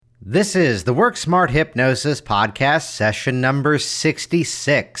This is the Work Smart Hypnosis podcast, session number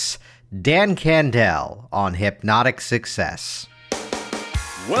 66. Dan Candell on Hypnotic Success.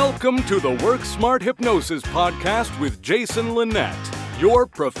 Welcome to the Work Smart Hypnosis podcast with Jason Linett, your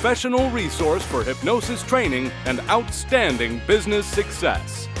professional resource for hypnosis training and outstanding business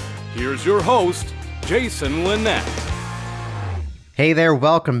success. Here's your host, Jason Linett. Hey there,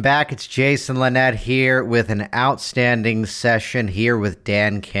 welcome back. It's Jason Linett here with an outstanding session here with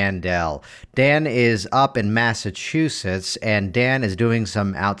Dan Candell. Dan is up in Massachusetts, and Dan is doing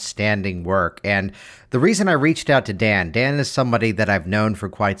some outstanding work. And the reason I reached out to Dan is somebody that I've known for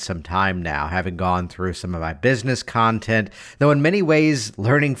quite some time now, having gone through some of my business content, though in many ways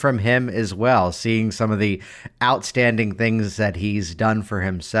learning from him as well, seeing some of the outstanding things that he's done for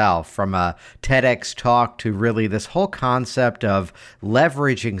himself, from a TEDx talk to really this whole concept of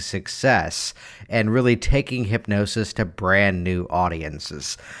leveraging success and really taking hypnosis to brand new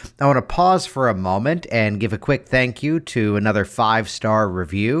audiences. I want to pause for a moment and give a quick thank you to another 5-star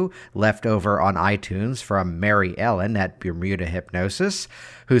review left over on iTunes from Mary Ellen at Bermuda Hypnosis,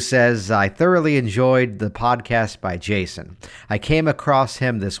 who says, I thoroughly enjoyed the podcast by Jason. I came across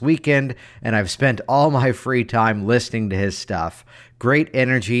him this weekend, and I've spent all my free time listening to his stuff. Great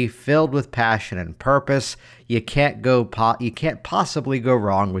energy, filled with passion and purpose. You can't possibly go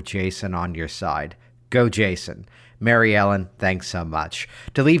wrong with Jason on your side. Go Jason. Mary Ellen, thanks so much.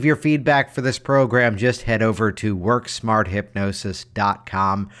 To leave your feedback for this program, just head over to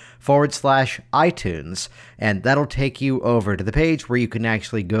worksmarthypnosis.com/iTunes, and that'll take you over to the page where you can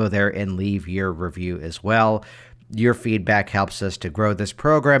actually go there and leave your review as well. Your feedback helps us to grow this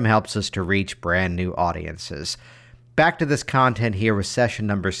program, helps us to reach brand new audiences. Back to this content here with session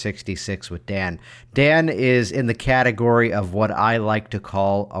number 66 with Dan. Dan is in the category of what I like to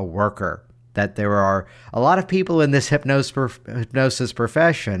call a worker. That there are a lot of people in this hypnosis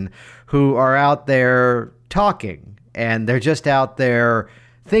profession who are out there talking, and they're just out there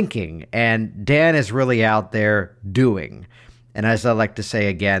thinking, and Dan is really out there doing. And as I like to say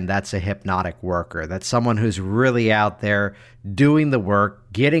again, that's a hypnotic worker. That's someone who's really out there doing the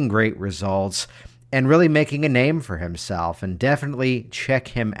work, getting great results, and really making a name for himself, and definitely check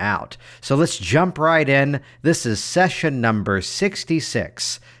him out. So let's jump right in. This is session number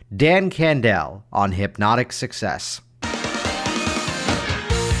 66. Dan Candell on Hypnotic Success.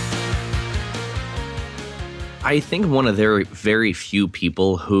 I think one of the very few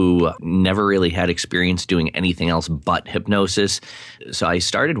people who never really had experience doing anything else but hypnosis. So I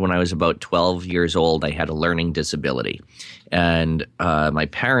started when I was about 12 years old. I had a learning disability. And my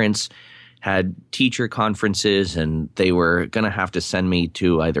parents had teacher conferences, and they were going to have to send me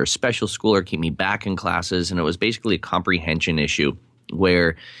to either special school or keep me back in classes. And it was basically a comprehension issue,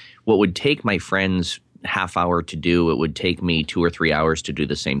 where what would take my friends half hour to do, it would take me 2 or 3 hours to do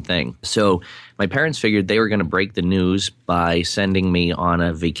the same thing. So my parents figured they were going to break the news by sending me on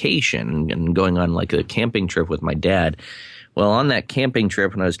a vacation and going on like a camping trip with my dad. Well, on that camping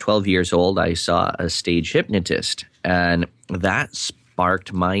trip when I was 12 years old, I saw a stage hypnotist, and that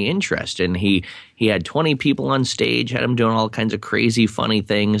sparked my interest. And he had 20 people on stage, had them doing all kinds of crazy, funny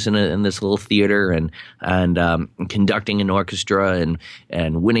things in this little theater, and conducting an orchestra,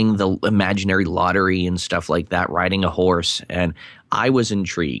 and winning the imaginary lottery and stuff like that, riding a horse. And I was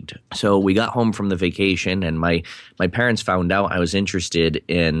intrigued. So we got home from the vacation, and my parents found out I was interested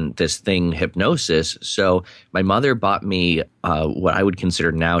in this thing, hypnosis. So my mother bought me what I would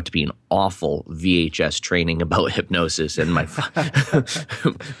consider now to be an awful VHS training about hypnosis, and my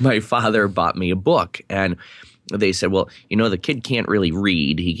father bought me a book. And they said, well, the kid can't really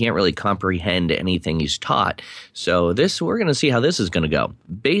read. He can't really comprehend anything he's taught. So we're going to see how this is going to go.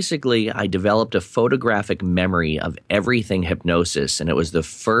 Basically, I developed a photographic memory of everything hypnosis, and it was the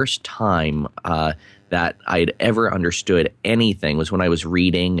first time that I'd ever understood anything was when I was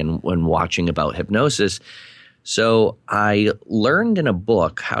reading and when watching about hypnosis. So I learned in a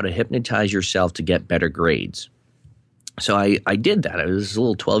book how to hypnotize yourself to get better grades. So I did that. I was a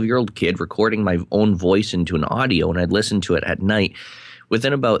little 12-year-old kid recording my own voice into an audio, and I'd listen to it at night.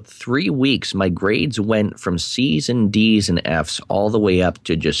 Within about 3 weeks, my grades went from C's and D's and F's all the way up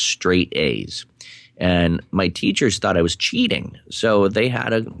to just straight A's. And my teachers thought I was cheating. So they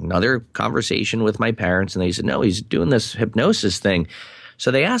had another conversation with my parents, and they said, no, he's doing this hypnosis thing.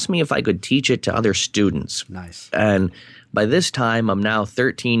 So they asked me if I could teach it to other students. Nice. And By this time, I'm now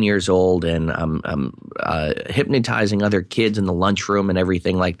 13 years old, and I'm hypnotizing other kids in the lunchroom and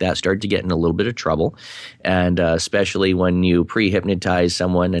everything like that. Started to get in a little bit of trouble, and especially when you pre-hypnotize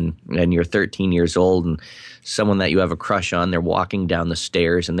someone and you're 13 years old and someone that you have a crush on, they're walking down the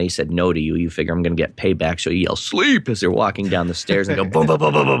stairs and they said no to you. You figure I'm going to get payback, so you yell "sleep" as they're walking down the stairs and go boom, boom,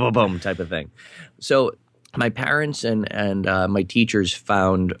 boom, boom, boom, boom, boom type of thing. So my parents and my teachers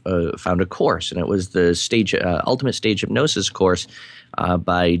found a course, and it was the Ultimate Stage Hypnosis course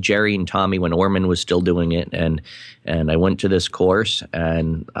by Jerry and Tommy when Orman was still doing it. And I went to this course,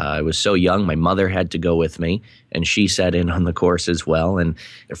 and I was so young, my mother had to go with me, and she sat in on the course as well. And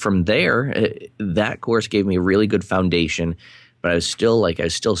from there, that course gave me a really good foundation. But I was still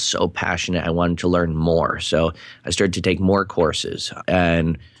so passionate. I wanted to learn more. So I started to take more courses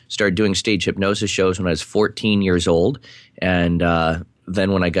and started doing stage hypnosis shows when I was 14 years old. And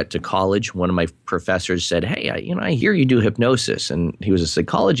then when I got to college, one of my professors said, "Hey, I hear you do hypnosis." And he was a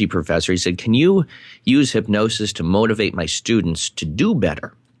psychology professor. He said, "Can you use hypnosis to motivate my students to do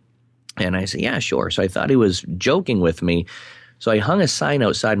better?" And I said, "Yeah, sure." So I thought he was joking with me. So I hung a sign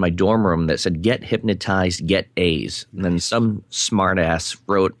outside my dorm room that said, "Get hypnotized, get A's." And then some smartass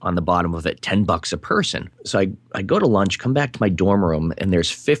wrote on the bottom of it, $10 a person. So I go to lunch, come back to my dorm room, and there's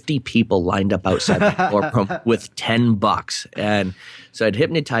 50 people lined up outside my dorm room with $10. And so I'd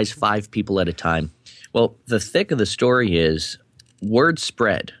hypnotize 5 people at a time. Well, the thick of the story is word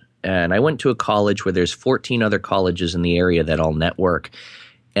spread. And I went to a college where there's 14 other colleges in the area that all network.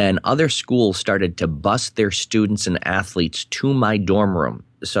 And other schools started to bus their students and athletes to my dorm room.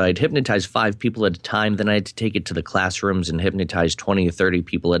 So I'd hypnotize 5 people at a time. Then I had to take it to the classrooms and hypnotize 20 or 30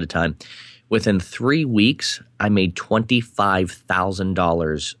 people at a time. Within 3 weeks, I made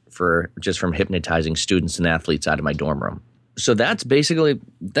 $25,000 from hypnotizing students and athletes out of my dorm room. So that's basically,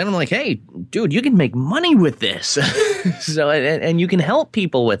 then I'm like, hey, dude, you can make money with this. And you can help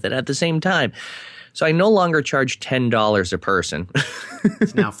people with it at the same time. So I no longer charge $10 a person.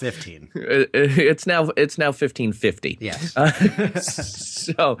 It's now 15. It's now $15.50. Yes.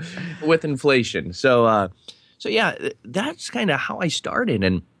 So with inflation. So yeah, that's kind of how I started.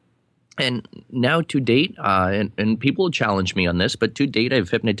 And now to date, and people challenge me on this, but to date I've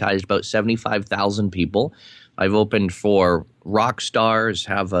hypnotized about 75,000 people. I've opened for rock stars,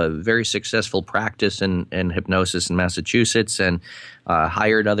 have a very successful practice in hypnosis in Massachusetts, and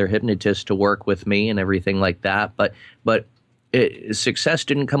hired other hypnotists to work with me and everything like that. But success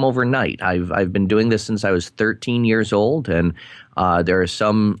didn't come overnight. I've been doing this since I was 13 years old, and there are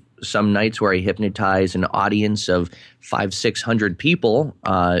some nights where I hypnotize an audience of 500-600 people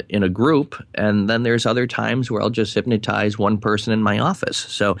in a group, and then there's other times where I'll just hypnotize one person in my office.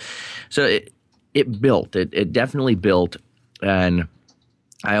 So it built. It definitely built. And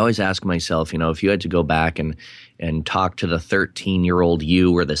I always ask myself, if you had to go back and talk to the 13-year-old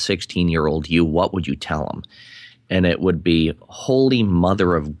you or the 16-year-old you, what would you tell them? And it would be, holy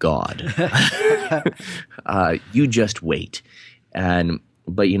mother of God, you just wait.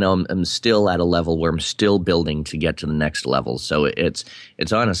 But I'm still at a level where I'm still building to get to the next level. So it's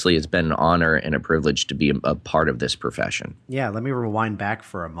honestly, it's been an honor and a privilege to be a part of this profession. Yeah, let me rewind back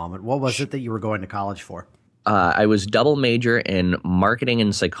for a moment. What was it that you were going to college for? I was double major in marketing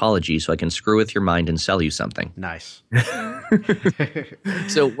and psychology, so I can screw with your mind and sell you something. Nice.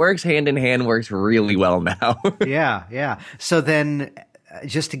 So it works hand in hand, works really well now. Yeah. So then,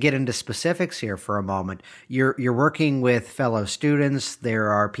 just to get into specifics here for a moment, you're working with fellow students.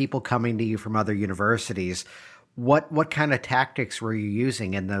 There are people coming to you from other universities. What kind of tactics were you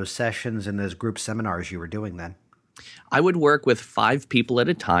using in those sessions and those group seminars you were doing then? I would work with 5 people at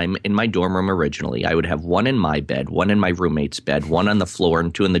a time in my dorm room originally. I would have one in my bed, one in my roommate's bed, one on the floor,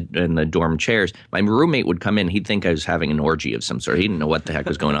 and 2 in the dorm chairs. My roommate would come in. He'd think I was having an orgy of some sort. He didn't know what the heck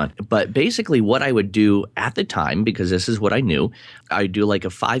was going on. But basically what I would do at the time, because this is what I knew, I'd do like a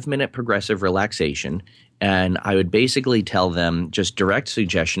 5-minute progressive relaxation, and I would basically tell them, just direct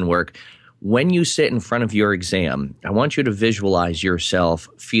suggestion work, when you sit in front of your exam, I want you to visualize yourself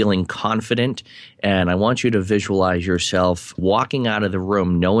feeling confident, and I want you to visualize yourself walking out of the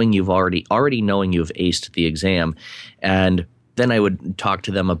room knowing you've already knowing you've aced the exam. And then I would talk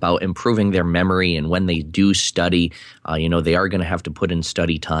to them about improving their memory, and when they do study, they are going to have to put in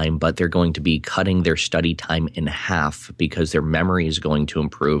study time, but they're going to be cutting their study time in half because their memory is going to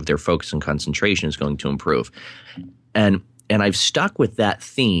improve, their focus and concentration is going to improve. And I've stuck with that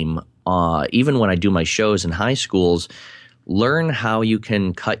theme. Even when I do my shows in high schools, learn how you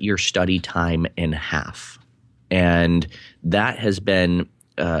can cut your study time in half. And that has been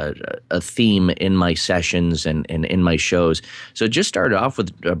a theme in my sessions and in my shows. So it just started off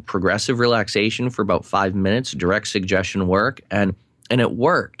with progressive relaxation for about 5 minutes, direct suggestion work, and it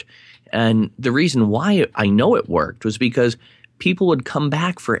worked. And the reason why I know it worked was because people would come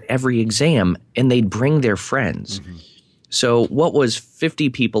back for every exam and they'd bring their friends. Mm-hmm. So what was 50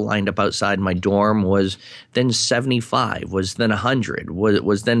 people lined up outside my dorm was then 75, was then 100,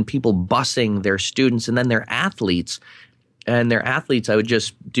 was then people busing their students and then their athletes. And their athletes, I would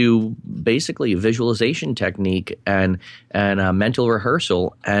just do basically a visualization technique and a mental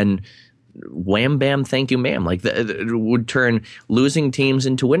rehearsal, and wham, bam, thank you, ma'am. Like it would turn losing teams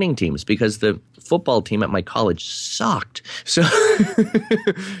into winning teams because the football team at my college sucked. So,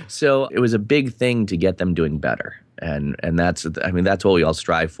 so it was a big thing to get them doing better. And that's what we all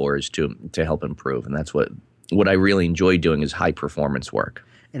strive for, is to help improve. And that's what I really enjoy doing, is high performance work.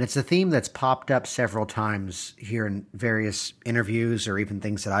 And it's a theme that's popped up several times here in various interviews or even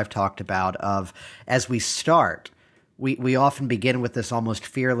things that I've talked about of, as we start, we often begin with this almost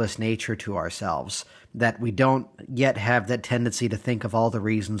fearless nature to ourselves, that we don't yet have that tendency to think of all the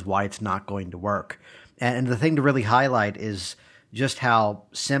reasons why it's not going to work. And the thing to really highlight is just how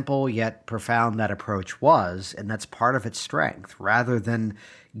simple yet profound that approach was, and that's part of its strength. Rather than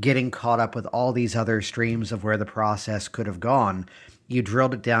getting caught up with all these other streams of where the process could have gone, you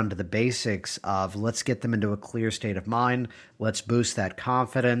drilled it down to the basics of, let's get them into a clear state of mind, let's boost that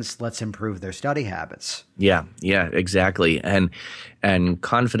confidence, let's improve their study habits. Yeah, exactly. And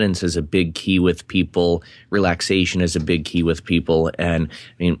confidence is a big key with people. Relaxation is a big key with people. And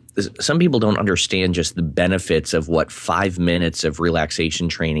I mean, some people don't understand just the benefits of what 5 minutes of relaxation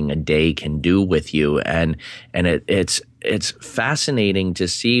training a day can do with you. And it's fascinating to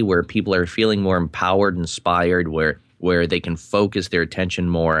see where people are feeling more empowered, inspired, where they can focus their attention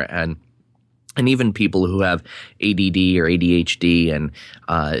more, and even people who have ADD or ADHD, and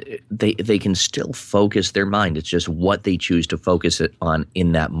they can still focus their mind. It's just what they choose to focus it on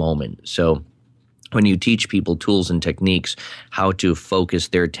in that moment. So when you teach people tools and techniques, how to focus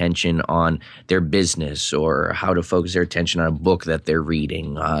their attention on their business, or how to focus their attention on a book that they're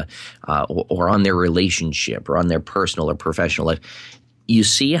reading, or on their relationship, or on their personal or professional life, you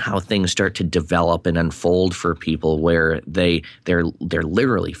see how things start to develop and unfold for people, where they're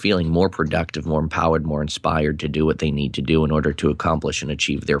literally feeling more productive, more empowered, more inspired to do what they need to do in order to accomplish and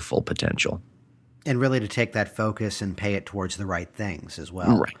achieve their full potential. And really to take that focus and pay it towards the right things as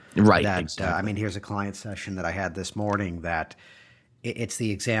well. Right. Exactly. Here's a client session that I had this morning that it's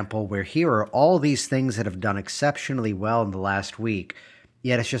the example where here are all these things that have done exceptionally well in the last week,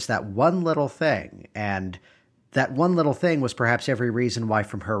 yet it's just that one little thing. And that one little thing was perhaps every reason why,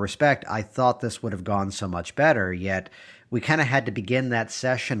 from her respect, I thought this would have gone so much better. Yet we kind of had to begin that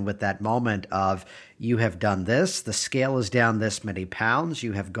session with that moment of, you have done this, the scale is down this many pounds,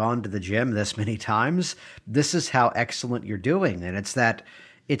 you have gone to the gym this many times, this is how excellent you're doing. And it's that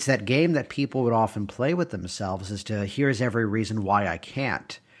game that people would often play with themselves, as to, here's every reason why I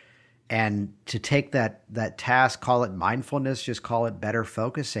can't. And to take that task, call it mindfulness, just call it better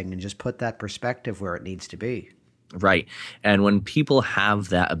focusing, and just put that perspective where it needs to be. Right. And when people have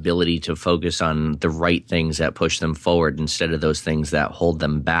that ability to focus on the right things that push them forward instead of those things that hold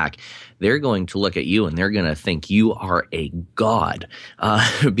them back, they're going to look at you and they're going to think you are a god,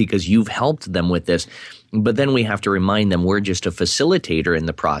 because you've helped them with this. But then we have to remind them we're just a facilitator in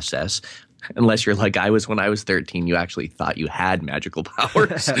the process. Unless you're like I was when I was 13, you actually thought you had magical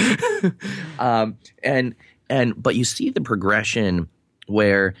powers. But you see the progression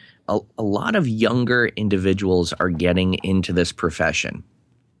where a lot of younger individuals are getting into this profession.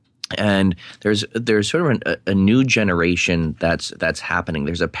 And there's sort of a new generation that's happening.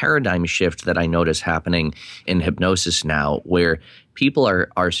 There's a paradigm shift that I notice happening in hypnosis now, where people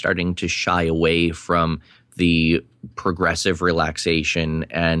are starting to shy away from the progressive relaxation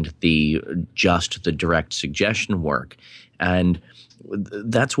and the direct suggestion work. And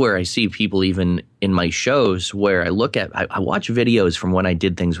that's where I see people even in my shows, where I watch videos from when I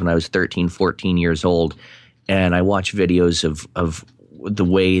did things when I was 13, 14 years old, and I watch videos of the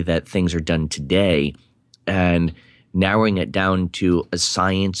way that things are done today, and narrowing it down to a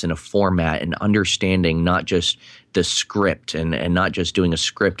science and a format, and understanding not just the script and not just doing a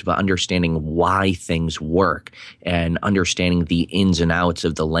script, but understanding why things work and understanding the ins and outs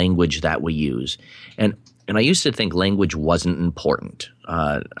of the language that we use. And I used to think language wasn't important.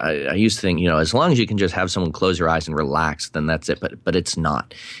 I used to think, as long as you can just have someone close their eyes and relax, then that's it. But it's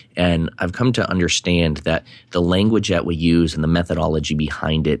not. And I've come to understand that the language that we use and the methodology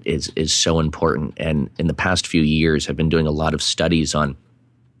behind it is so important. And in the past few years, I've been doing a lot of studies on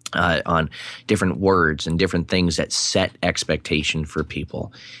on different words and different things that set expectation for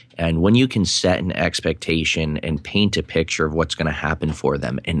people. And when you can set an expectation and paint a picture of what's going to happen for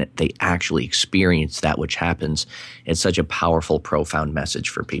them, and they actually experience that which happens, it's such a powerful, profound message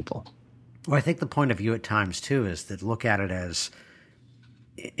for people. Well, I think the point of view at times, too, is to look at it as,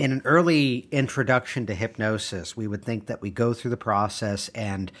 in an early introduction to hypnosis, we would think that we go through the process,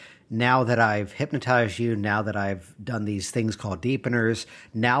 and now that I've hypnotized you, now that I've done these things called deepeners,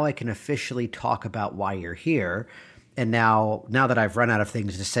 now I can officially talk about why you're here. And now that I've run out of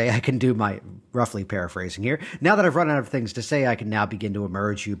things to say, I can do my, roughly paraphrasing here, now that I've run out of things to say, I can now begin to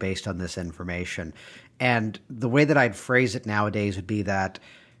emerge you based on this information. And the way that I'd phrase it nowadays would be that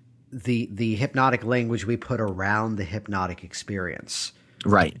the hypnotic language we put around the hypnotic experience.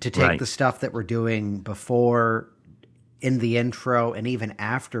 Right. To take the stuff that we're doing before, in the intro, and even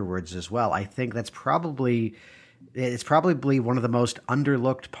afterwards as well. I think it's probably one of the most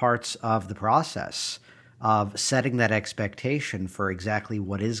underlooked parts of the process of setting that expectation for exactly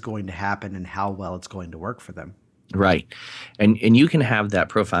what is going to happen and how well it's going to work for them. Right. And you can have that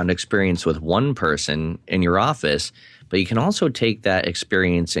profound experience with one person in your office, but you can also take that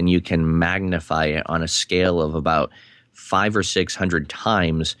experience and you can magnify it on a scale of about 500 or 600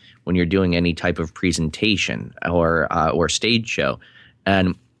 times when you're doing any type of presentation or stage show.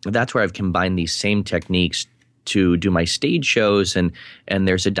 And that's where I've combined these same techniques to do my stage shows, and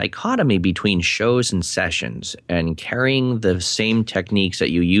there's a dichotomy between shows and sessions, and carrying the same techniques that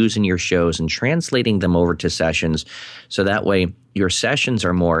you use in your shows and translating them over to sessions, so that way your sessions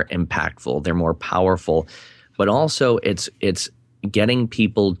are more impactful, they're more powerful, but also it's getting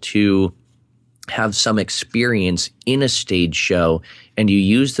people to have some experience in a stage show, and you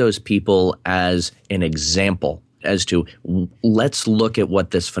use those people as an example as to, let's look at what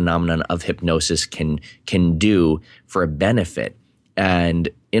this phenomenon of hypnosis can do for a benefit. And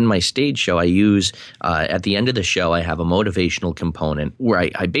in my stage show, I use, at the end of the show, I have a motivational component where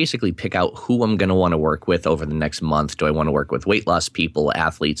I basically pick out who I'm going to want to work with over the next month. Do I want to work with weight loss people,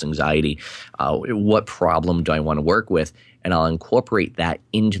 athletes, anxiety? What problem do I want to work with? And I'll incorporate that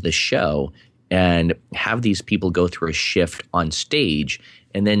into the show and have these people go through a shift on stage,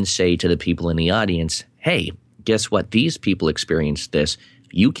 and then say to the people in the audience, hey, guess what? These people experienced this.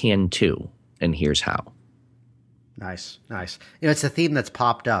 You can too. And here's how. Nice. It's a theme that's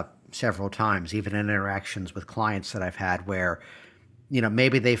popped up several times, even in interactions with clients that I've had where,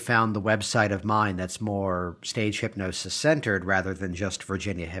 maybe they found the website of mine that's more stage hypnosis centered rather than just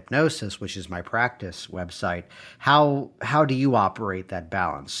Virginia Hypnosis, which is my practice website. How do you operate that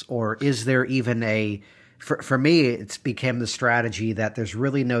balance? Or is there even for me, it's become the strategy that there's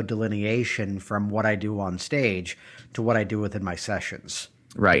really no delineation from what I do on stage to what I do within my sessions.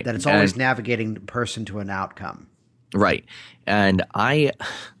 Right. That it's always navigating the person to an outcome. Right. And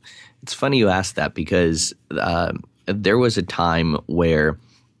it's funny you asked that, because there was a time where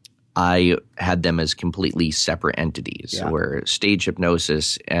I had them as completely separate entities, where stage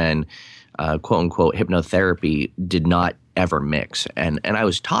hypnosis and quote unquote hypnotherapy did not ever mix. And I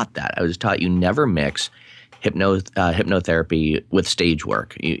was taught that. I was taught you never mix hypnotherapy with stage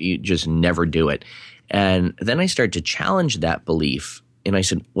work. You just never do it. And then I started to challenge that belief, and I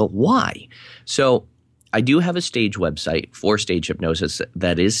said, well, why? So I do have a stage website for stage hypnosis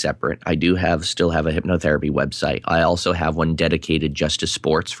that is separate. I do still have a hypnotherapy website. I also have one dedicated just to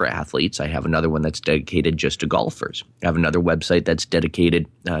sports for athletes. I have another one that's dedicated just to golfers. I have another website that's dedicated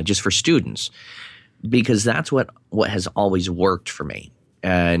just for students, because that's what has always worked for me.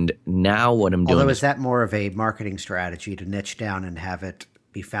 And now what I'm doing. Although, is that more of a marketing strategy to niche down and have it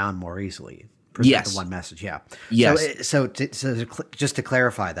be found more easily? Yes. The one message, yeah. Yes. So just to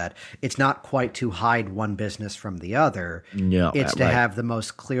clarify that, it's not quite to hide one business from the other. No, it's to have the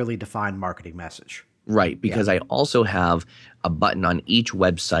most clearly defined marketing message. Right, because I also have a button on each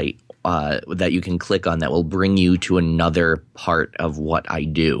website that you can click on that will bring you to another part of what I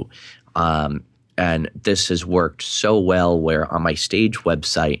do. And this has worked so well, where on my stage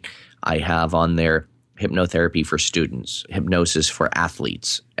website, I have on there hypnotherapy for students, hypnosis for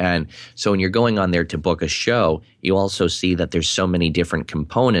athletes. And so when you're going on there to book a show, you also see that there's so many different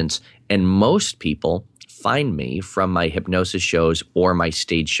components. And most people find me from my hypnosis shows or my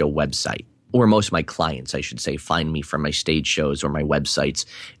stage show website. Or most of my clients, I should say, find me from my stage shows or my websites.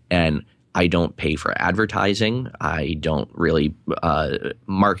 And I don't pay for advertising. I don't really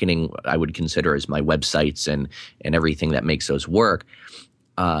marketing I would consider as my websites and everything that makes those work.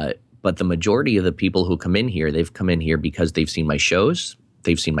 But the majority of the people who come in here, they've come in here because they've seen my shows,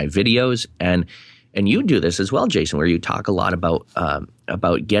 they've seen my videos, and And you do this as well, Jason, where you talk a lot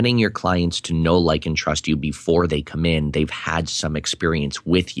about getting your clients to know, like, and trust you before they come in. They've had some experience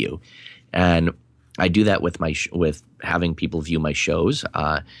with you, and I do that with with having people view my shows.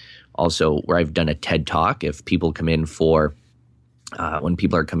 Also, where I've done a TED Talk, if people come in for when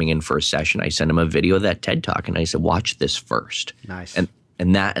people are coming in for a session, I send them a video of that TED Talk, and I said, "Watch this first." Nice.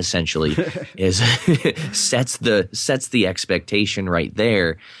 And that essentially is sets the expectation right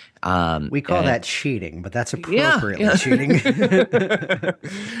there. We call that cheating, but that's appropriately cheating.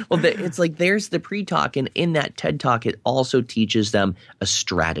 Well, it's like there's the pre-talk, and in that TED Talk, it also teaches them a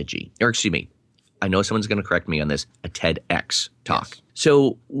strategy. Or excuse me, I know someone's going to correct me on this, a TEDx talk. Yes.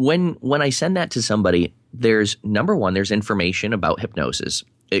 So when I send that to somebody, there's number one, there's information about hypnosis.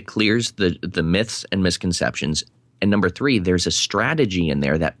 It clears the myths and misconceptions. And number three, there's a strategy in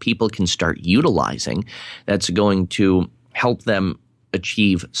there that people can start utilizing that's going to help them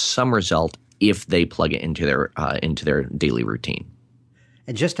achieve some result if they plug it into their daily routine.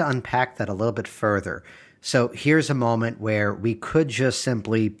 And just to unpack that a little bit further, so here's a moment where we could just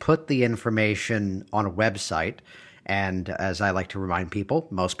simply put the information on a website, and as I like to remind people,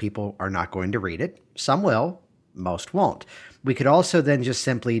 most people are not going to read it. Some will, most won't. We could also then just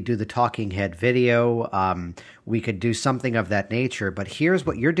simply do the talking head video. We could do something of that nature, but here's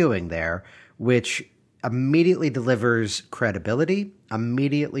what you're doing there, which immediately delivers credibility,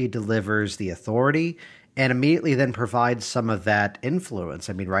 immediately delivers the authority, and immediately then provides some of that influence.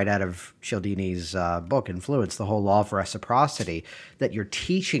 I mean, right out of Cialdini's book, Influence, the whole law of reciprocity, that you're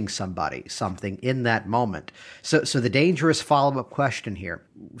teaching somebody something in that moment. So the dangerous follow-up question here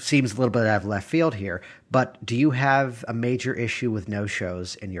seems a little bit out of left field here, but do you have a major issue with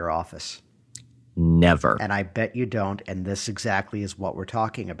no-shows in your office? Never. And I bet you don't. And this exactly is what we're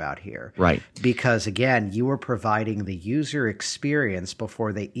talking about here. Right. Because again, you are providing the user experience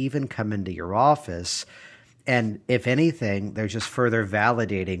before they even come into your office. And if anything, they're just further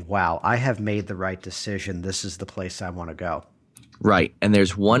validating, wow, I have made the right decision. This is the place I want to go. Right. And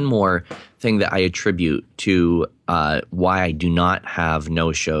there's one more thing that I attribute to why I do not have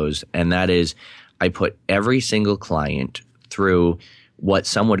no-shows, and that is I put every single client through what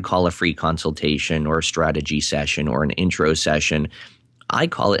some would call a free consultation or a strategy session or an intro session. I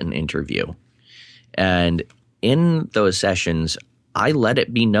call it an interview. And in those sessions, I let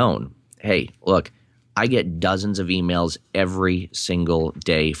it be known, hey, look, I get dozens of emails every single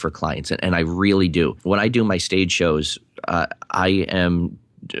day for clients, and I really do. When I do my stage shows, I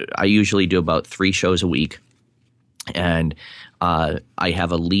usually do about 3 shows a week, and I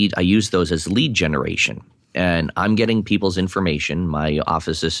have a lead. I use those as lead generation. And I'm getting people's information. My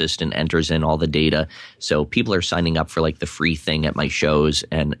office assistant enters in all the data. So people are signing up for like the free thing at my shows.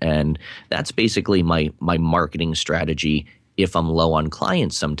 And that's basically my marketing strategy if I'm low on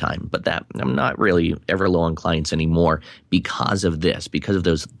clients sometime. But that I'm not really ever low on clients anymore because of this, because of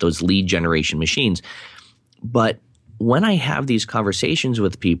those lead generation machines. But when I have these conversations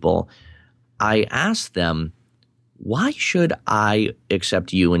with people, I ask them, why should I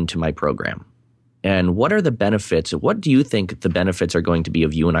accept you into my program? And what are the benefits? What do you think the benefits are going to be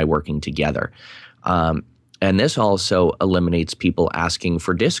of you and I working together? And this also eliminates people asking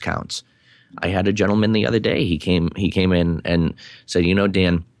for discounts. I had a gentleman the other day. He came in and said,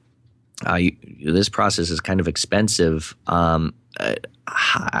 Dan, this process is kind of expensive. I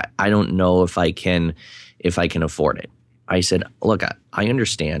don't know if I can afford it. I said, look, I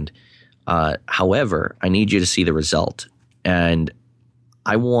understand. However, I need you to see the result, and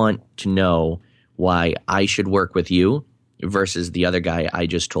I want to know why I should work with you versus the other guy I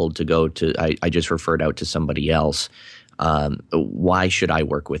just told to go to, I just referred out to somebody else. Why should I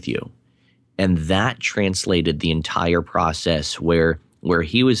work with you? And that translated the entire process where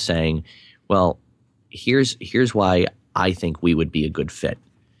he was saying, well, here's why I think we would be a good fit.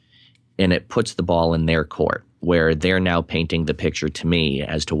 And it puts the ball in their court where they're now painting the picture to me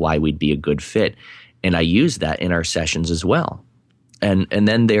as to why we'd be a good fit. And I use that in our sessions as well. And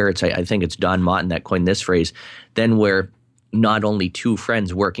then I think it's Don Motton that coined this phrase, then where not only two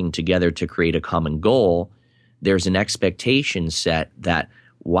friends working together to create a common goal, there's an expectation set that,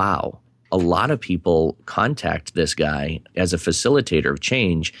 wow, a lot of people contact this guy as a facilitator of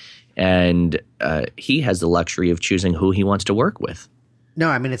change, and he has the luxury of choosing who he wants to work with. No,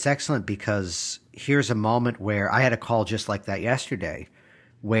 I mean, it's excellent because here's a moment where I had a call just like that yesterday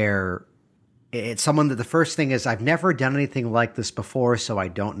where it's someone that the first thing is, I've never done anything like this before, so I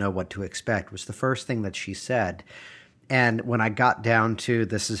don't know what to expect, was the first thing that she said. And when I got down to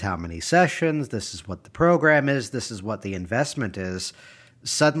this is how many sessions, this is what the program is, this is what the investment is,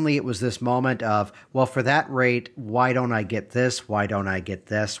 suddenly it was this moment of, well, for that rate, why don't I get this? Why don't I get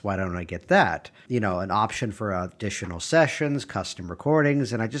this? Why don't I get that? An option for additional sessions, custom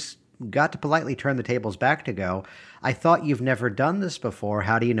recordings. And I just got to politely turn the tables back to go, I thought you've never done this before.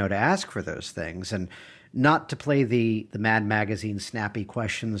 How do you know to ask for those things? And not to play the Mad Magazine snappy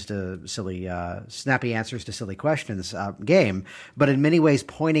answers to silly questions game, but in many ways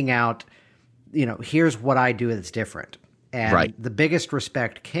pointing out, here's what I do that's different. And the biggest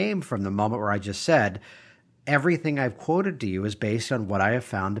respect came from the moment where I just said, everything I've quoted to you is based on what I have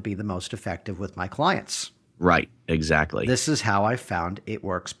found to be the most effective with my clients. Right, exactly. This is how I found it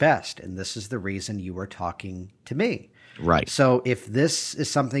works best, and this is the reason you were talking to me. Right. So if this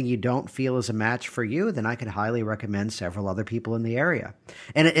is something you don't feel is a match for you, then I can highly recommend several other people in the area.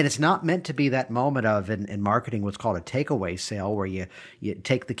 And it's not meant to be that moment of, in marketing, what's called a takeaway sale, where you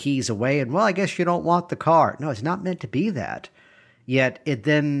take the keys away and, well, I guess you don't want the car. No, it's not meant to be that. Yet it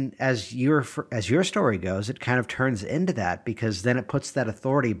then, as your story goes, it kind of turns into that, because then it puts that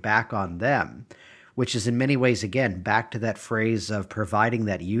authority back on them, which is in many ways, again, back to that phrase of providing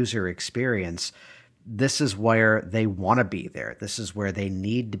that user experience. This is where they want to be there. This is where they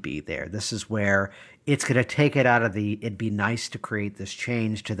need to be there. This is where it's going to take it out of the, it'd be nice to create this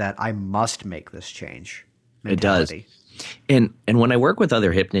change, to that I must make this change mentality. It does. And when I work with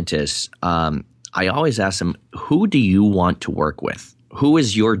other hypnotists, I always ask them, who do you want to work with? Who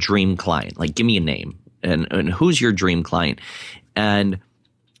is your dream client? Like, give me a name. And who's your dream client? And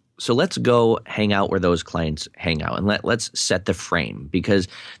so let's go hang out where those clients hang out, and let's set the frame, because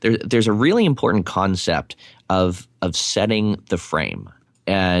there's a really important concept of setting the frame.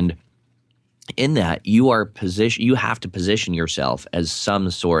 And in that, you have to position yourself as some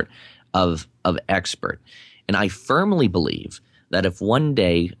sort of expert. And I firmly believe that if one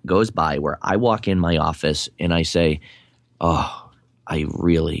day goes by where I walk in my office and I say, oh, I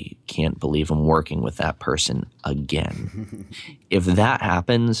really can't believe I'm working with that person again. If that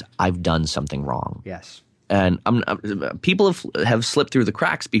happens, I've done something wrong. Yes. And people have slipped through the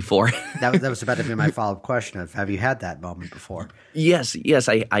cracks before. that was about to be my follow-up question of, have you had that moment before? Yes,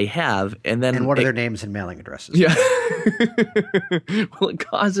 I have. And what are their names and mailing addresses? Yeah. Well, it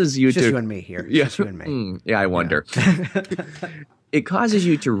causes you it's to... just you and me here. It's just you and me. Yeah, I wonder. Yeah. It causes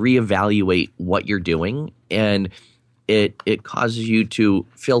you to reevaluate what you're doing, and it causes you to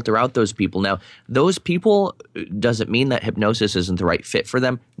filter out those people. Now, those people, does it mean that hypnosis isn't the right fit for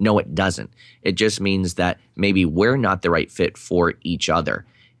them? No, it doesn't. It just means that maybe we're not the right fit for each other.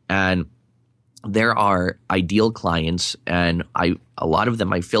 And there are ideal clients, and a lot of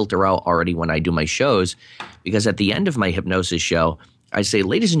them I filter out already when I do my shows, because at the end of my hypnosis show, I say,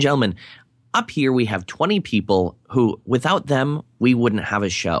 ladies and gentlemen, up here we have 20 people who, without them, we wouldn't have a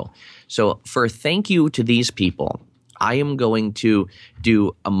show. So for a thank you to these people, I am going to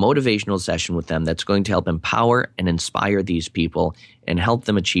do a motivational session with them that's going to help empower and inspire these people and help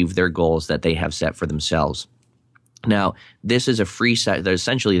them achieve their goals that they have set for themselves. Now, this is a free session.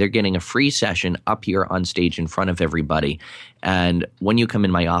 Essentially, they're getting a free session up here on stage in front of everybody. And when you come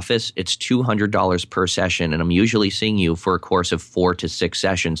in my office, it's $200 per session. And I'm usually seeing you for a course of 4 to 6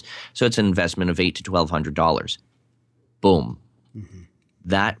 sessions. So it's an investment of $800 to $1,200. Boom. Mm-hmm.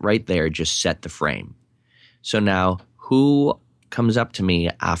 That right there just set the frame. So now, who comes up to me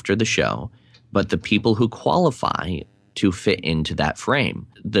after the show but the people who qualify to fit into that frame?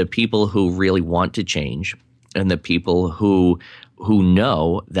 The people who really want to change, and the people who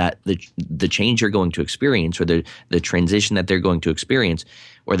know that the change you're going to experience, or the transition that they're going to experience,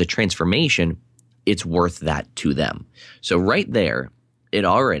 or the transformation, it's worth that to them. So right there, it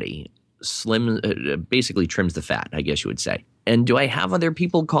already basically trims the fat, I guess you would say. And do I have other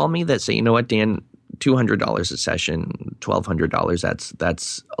people call me that say, you know what, Dan, $200 a session, $1,200,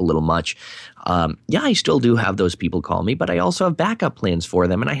 that's a little much. Yeah, I still do have those people call me, but I also have backup plans for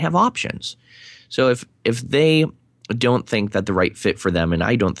them, and I have options. So if they don't think that the right fit for them, and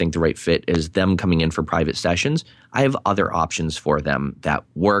I don't think the right fit is them coming in for private sessions, I have other options for them that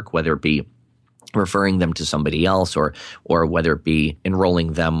work, whether it be referring them to somebody else, or whether it be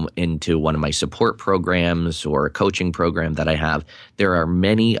enrolling them into one of my support programs or a coaching program that I have. There are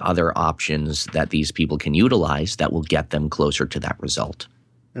many other options that these people can utilize that will get them closer to that result.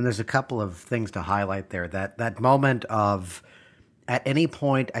 And there's a couple of things to highlight there. That moment of, at any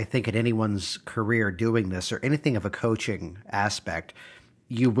point, I think, in anyone's career doing this, or anything of a coaching aspect,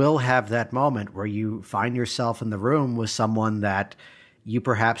 you will have that moment where you find yourself in the room with someone that you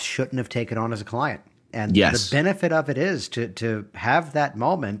perhaps shouldn't have taken on as a client. And yes, the benefit of it is to have that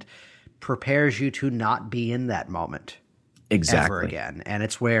moment prepares you to not be in that moment exactly ever again. And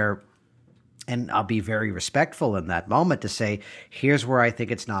it's where And I'll be very respectful in that moment to say, here's where I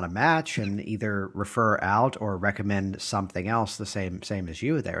think it's not a match, and either refer out or recommend something else the same as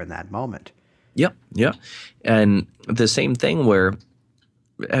you there in that moment. Yep. Yeah. And the same thing where,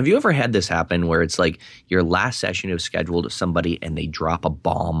 have you ever had this happen where it's like your last session you've scheduled with somebody and they drop a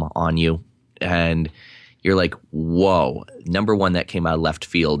bomb on you and you're like, whoa, number one, that came out of left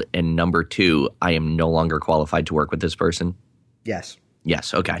field. And number two, I am no longer qualified to work with this person? Yes.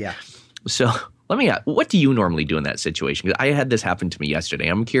 Yes. Okay. Yeah. So let me ask, what do you normally do in that situation? 'Cause I had this happen to me yesterday.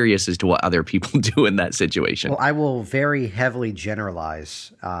 I'm curious as to what other people do in that situation. Well, I will very heavily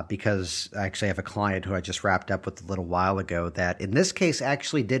generalize because I actually have a client who I just wrapped up with a little while ago that in this case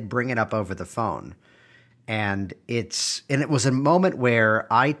actually did bring it up over the phone. And it was a moment where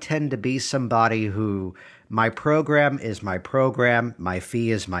I tend to be somebody who my program is my program, my fee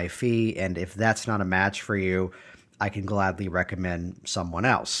is my fee, and if that's not a match for you, I can gladly recommend someone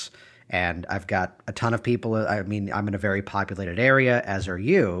else. And I've got a ton of people. I mean, I'm in a very populated area, as are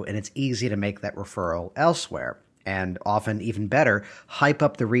you, and it's easy to make that referral elsewhere. And often, even better, hype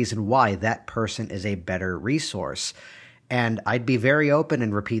up the reason why that person is a better resource. And I'd be very open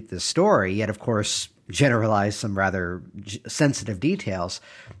and repeat this story, yet, of course, generalize some rather sensitive details,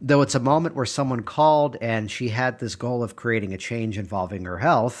 though it's a moment where someone called and she had this goal of creating a change involving her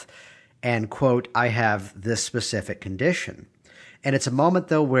health and, quote, I have this specific condition. And it's a moment,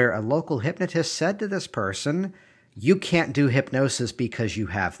 though, where a local hypnotist said to this person, you can't do hypnosis because you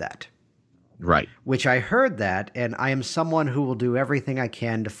have that. Right. Which I heard that, and I am someone who will do everything I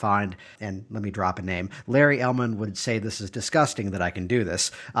can to find, and let me drop a name, Larry Ellman would say this is disgusting that I can do this,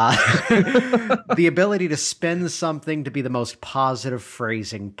 the ability to spin something to be the most positive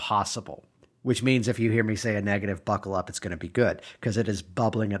phrasing possible. Which means if you hear me say a negative, buckle up, it's going to be good because it is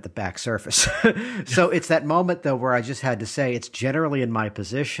bubbling at the back surface. So it's that moment, though, where I just had to say it's generally in my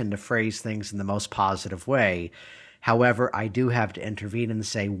position to phrase things in the most positive way. However, I do have to intervene and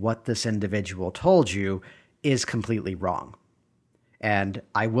say what this individual told you is completely wrong. And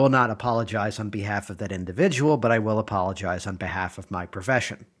I will not apologize on behalf of that individual, but I will apologize on behalf of my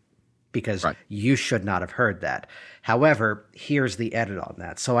profession. Because you should not have heard that. However, here's the edit on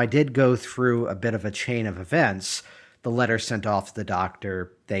that. So I did go through a bit of a chain of events. The letter sent off to the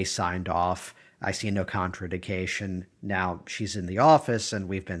doctor. They signed off. I see no contraindication. Now she's in the office and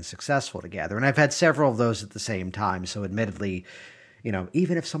we've been successful together. And I've had several of those at the same time. So admittedly,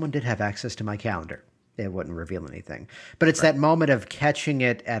 even if someone did have access to my calendar, it wouldn't reveal anything. But it's that moment of catching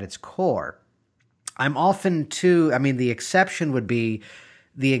it at its core. I'm often the exception would be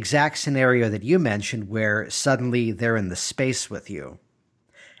the exact scenario that you mentioned where suddenly they're in the space with you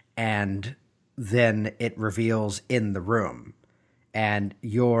and then it reveals in the room and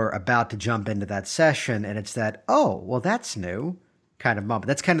you're about to jump into that session and it's that, oh, well, that's new kind of moment.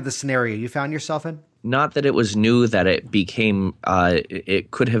 That's kind of the scenario you found yourself in? Not that it was new, that it became,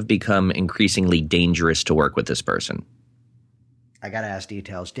 it could have become increasingly dangerous to work with this person. I got to ask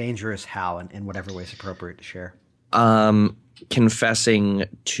details. Dangerous how and in whatever way is appropriate to share. Confessing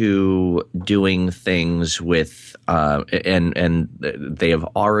to doing things with, and they have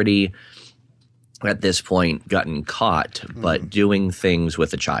already at this point gotten caught, but doing things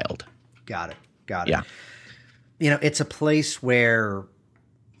with a child. Got it. Yeah. It's a place where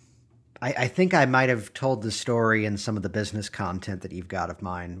I think I might have told the story in some of the business content that you've got of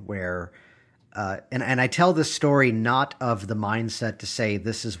mine where, and I tell this story not of the mindset to say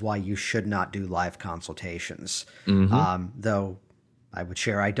this is why you should not do live consultations. Though I would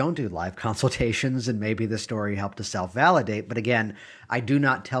share I don't do live consultations and maybe the story helped to self-validate. But again, I do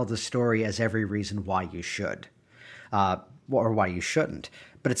not tell the story as every reason why you should or why you shouldn't.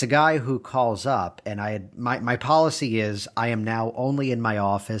 But it's a guy who calls up and my policy is I am now only in my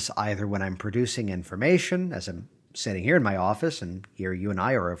office either when I'm producing information as I'm sitting here in my office and here you and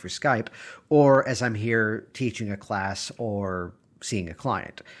I are over Skype, or as I'm here teaching a class or seeing a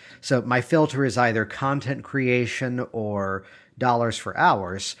client. So my filter is either content creation or dollars for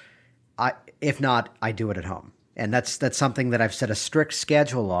hours. If not, I do it at home. And that's something that I've set a strict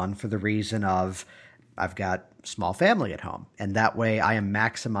schedule on for the reason of I've got small family at home. And that way I am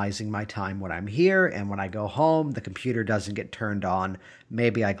maximizing my time when I'm here. And when I go home, the computer doesn't get turned on.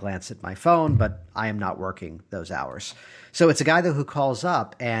 Maybe I glance at my phone, but I am not working those hours. So it's a guy who calls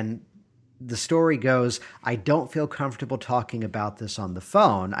up and the story goes, I don't feel comfortable talking about this on the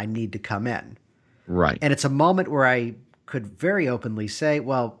phone. I need to come in. Right. And it's a moment where I could very openly say,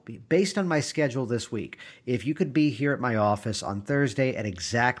 well, based on my schedule this week, if you could be here at my office on Thursday at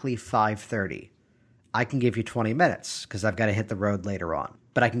exactly 5:30, I can give you 20 minutes because I've got to hit the road later on.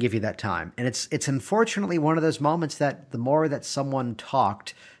 But I can give you that time. And it's unfortunately one of those moments that the more that someone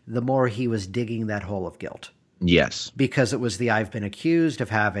talked, the more he was digging that hole of guilt. Yes. Because it was I've been accused of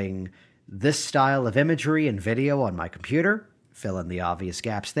having this style of imagery and video on my computer, fill in the obvious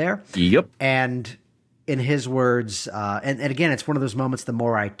gaps there. Yep. And in his words, and again, it's one of those moments, the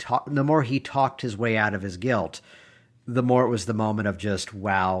more he talked his way out of his guilt, the more it was the moment of just,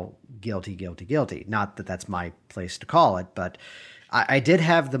 wow, guilty, guilty, guilty. Not that that's my place to call it, but I did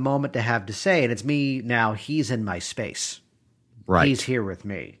have the moment to have to say, and it's me now, he's in my space. Right. He's here with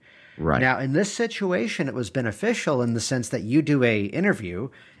me. Right. Now, in this situation, it was beneficial in the sense that you do a interview,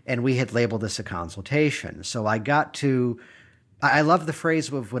 and we had labeled this a consultation. So I got to, I love the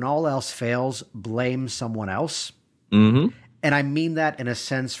phrase of when all else fails, blame someone else. Mm-hmm. And I mean that in a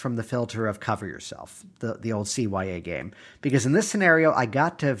sense from the filter of cover yourself, the old CYA game. Because in this scenario, I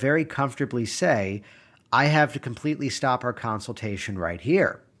got to very comfortably say, I have to completely stop our consultation right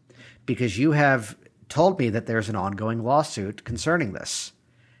here. Because you have told me that there's an ongoing lawsuit concerning this.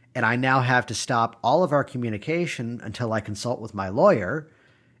 And I now have to stop all of our communication until I consult with my lawyer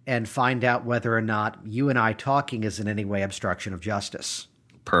and find out whether or not you and I talking is in any way obstruction of justice.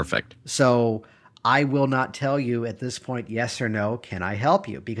 Perfect. So I will not tell you at this point, yes or no, can I help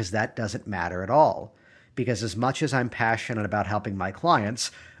you? Because that doesn't matter at all. Because as much as I'm passionate about helping my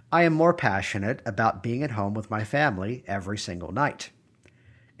clients, I am more passionate about being at home with my family every single night.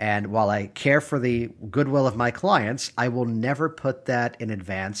 And while I care for the goodwill of my clients, I will never put that in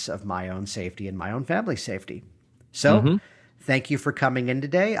advance of my own safety and my own family's safety. So thank you for coming in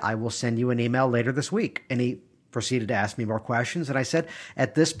today. I will send you an email later this week. And he proceeded to ask me more questions. And I said,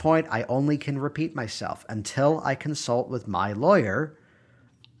 at this point, I only can repeat myself. Until I consult with my lawyer,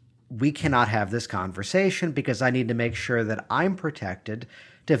 we cannot have this conversation because I need to make sure that I'm protected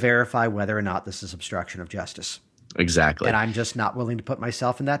to verify whether or not this is obstruction of justice. Exactly. And I'm just not willing to put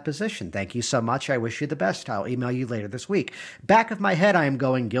myself in that position. Thank you so much. I wish you the best. I'll email you later this week. Back of my head, I am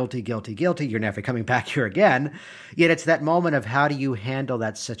going guilty, guilty, guilty. You're never coming back here again. Yet it's that moment of how do you handle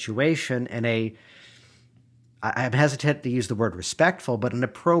that situation in I'm hesitant to use the word respectful, but an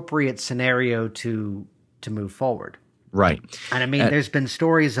appropriate scenario to move forward. Right. And I mean, there's been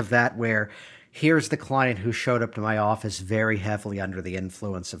stories of that where here's the client who showed up to my office very heavily under the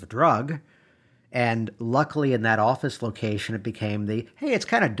influence of a drug. And luckily in that office location, it became hey, it's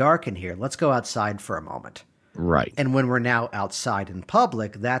kind of dark in here. Let's go outside for a moment. Right. And when we're now outside in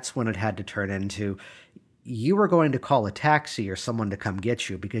public, that's when it had to turn into, you are going to call a taxi or someone to come get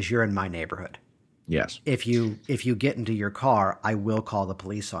you because you're in my neighborhood. Yes. If you get into your car, I will call the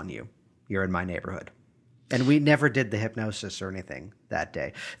police on you. You're in my neighborhood. And we never did the hypnosis or anything that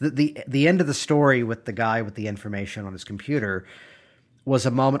day. The end of the story with the guy with the information on his computer was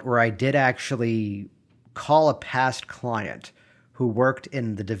a moment where I did actually call a past client who worked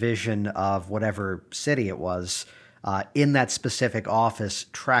in the division of whatever city it was, in that specific office,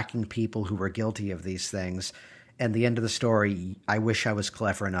 tracking people who were guilty of these things. And the end of the story, I wish I was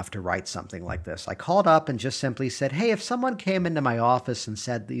clever enough to write something like this. I called up and just simply said, hey, if someone came into my office and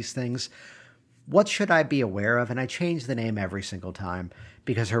said these things, what should I be aware of? And I changed the name every single time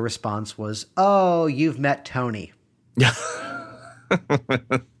because her response was, oh, you've met Tony.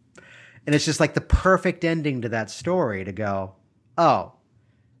 And it's just like the perfect ending to that story to go, oh,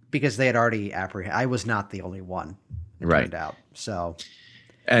 because they had already apprehended. I was not the only one, it turned out. So,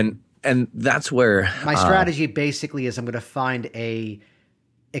 and that's where my strategy basically is I'm going to find a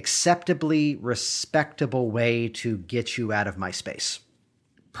acceptably respectable way to get you out of my space.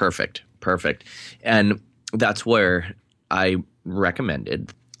 Perfect. And that's where I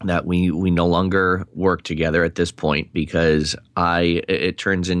recommended that we no longer work together at this point because it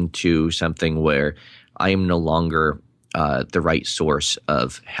turns into something where I am no longer the right source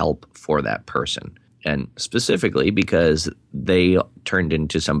of help for that person. And specifically because they turned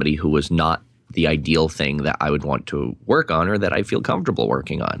into somebody who was not the ideal thing that I would want to work on or that I feel comfortable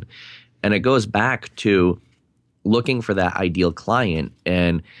working on. And it goes back to looking for that ideal client.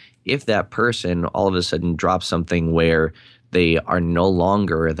 And if that person all of a sudden drops something where they are no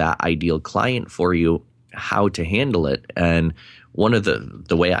longer that ideal client for you, how to handle it. And one of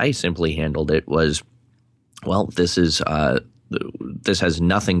the way I simply handled it was, well, this has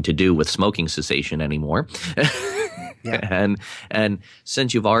nothing to do with smoking cessation anymore. Yeah. And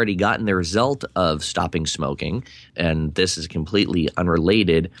since you've already gotten the result of stopping smoking, and this is completely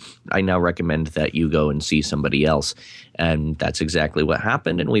unrelated, I now recommend that you go and see somebody else. And that's exactly what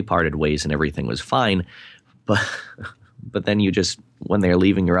happened. And we parted ways and everything was fine. But then you just, when they're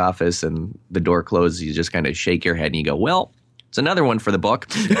leaving your office and the door closes, you just kind of shake your head and you go, well, it's another one for the book.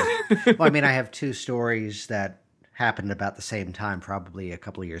 Well, I mean, I have two stories that happened about the same time, probably a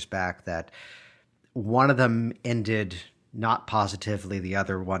couple of years back, that one of them ended not positively. The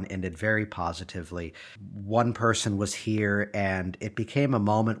other one ended very positively. One person was here, and it became a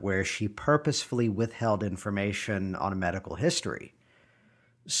moment where she purposefully withheld information on a medical history.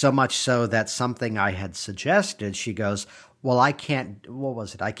 So much so that something I had suggested, she goes, well, I can't, what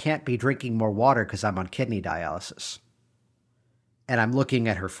was it? I can't be drinking more water because I'm on kidney dialysis. And I'm looking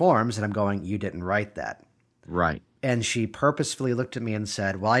at her forms and I'm going, you didn't write that. Right. And she purposefully looked at me and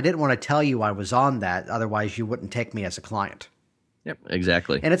said, well, I didn't want to tell you I was on that. Otherwise, you wouldn't take me as a client. Yep,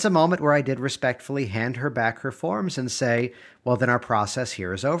 exactly. And it's a moment where I did respectfully hand her back her forms and say, well, then our process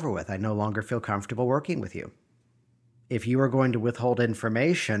here is over with. I no longer feel comfortable working with you. If you are going to withhold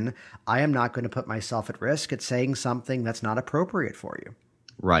information, I am not going to put myself at risk at saying something that's not appropriate for you.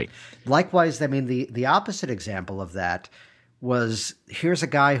 Right. Likewise, I mean, the opposite example of that was, here's a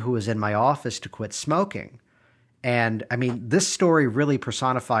guy who was in my office to quit smoking. And I mean, this story really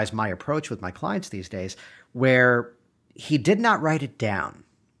personifies my approach with my clients these days, where he did not write it down.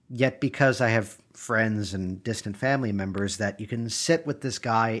 Yet because I have friends and distant family members, that you can sit with this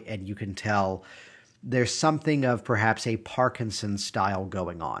guy and you can tell there's something of perhaps a Parkinson's style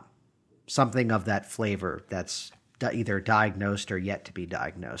going on, something of that flavor that's either diagnosed or yet to be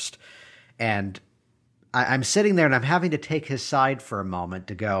diagnosed. And I'm sitting there and I'm having to take his side for a moment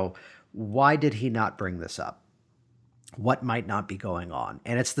to go, why did he not bring this up? What might not be going on?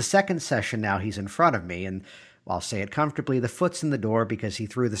 And it's the second session now he's in front of me, and I'll say it comfortably, the foot's in the door because he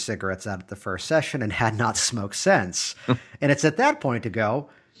threw the cigarettes out at the first session and had not smoked since. And it's at that point to go,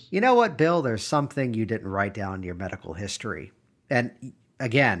 you know what, Bill, there's something you didn't write down in your medical history. And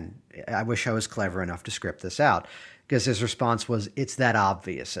again, I wish I was clever enough to script this out, because his response was, it's that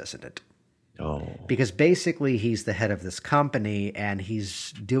obvious, isn't it? Oh. Because basically he's the head of this company and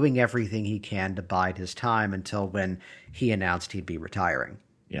he's doing everything he can to bide his time until when he announced he'd be retiring.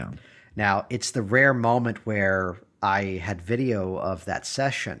 Yeah. Now, it's the rare moment where I had video of that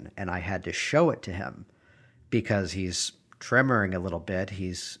session and I had to show it to him because he's tremoring a little bit,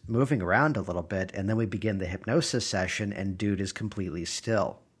 he's moving around a little bit, and then we begin the hypnosis session and dude is completely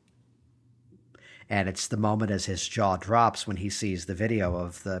still. And it's the moment as his jaw drops when he sees the video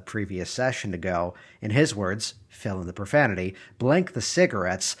of the previous session to go, in his words, fill in the profanity, blank the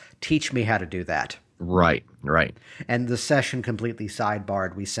cigarettes, teach me how to do that. Right, right. And the session completely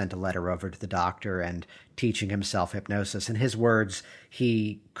sidebarred. We sent a letter over to the doctor and teaching him self-hypnosis. In his words,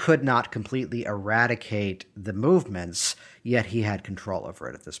 he could not completely eradicate the movements, yet he had control over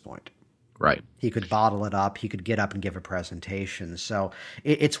it at this point. Right. He could bottle it up. He could get up and give a presentation. So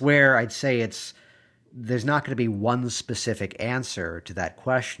it's where I'd say there's not going to be one specific answer to that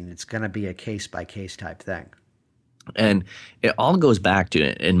question. It's going to be a case-by-case type thing. And it all goes back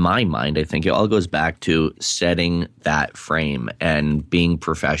to, in my mind, I think it all goes back to setting that frame and being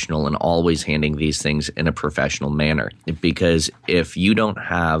professional and always handling these things in a professional manner. Because if you don't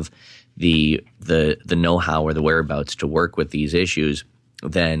have the know-how or the whereabouts to work with these issues,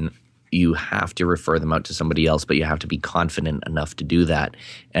 then you have to refer them out to somebody else, but you have to be confident enough to do that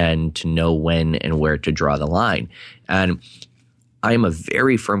and to know when and where to draw the line. And I'm a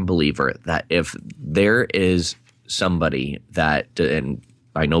very firm believer that if there is somebody that, and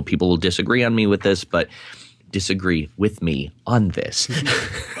I know people will disagree on me with this, but disagree with me on this.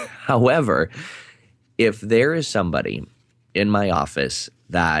 However, if there is somebody in my office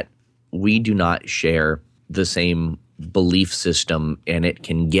that we do not share the same belief system and it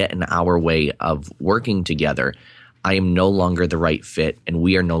can get in our way of working together, I am no longer the right fit and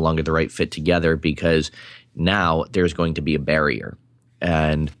we are no longer the right fit together, because now there's going to be a barrier.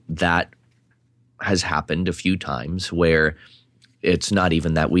 And that has happened a few times where it's not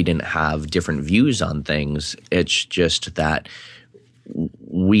even that we didn't have different views on things. It's just that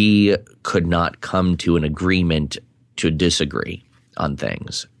we could not come to an agreement to disagree on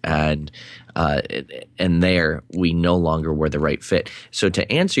things. And there we no longer were the right fit. So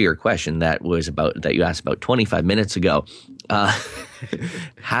to answer your question that you asked about 25 minutes ago, have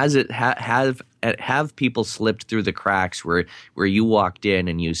people slipped through the cracks where you walked in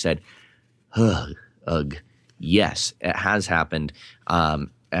and you said, ugh. Yes, it has happened.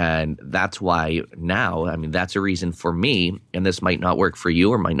 And that's why now, I mean, that's a reason for me, and this might not work for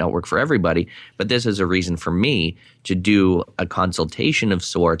you or might not work for everybody, but this is a reason for me to do a consultation of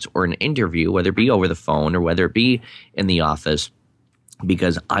sorts or an interview, whether it be over the phone or whether it be in the office,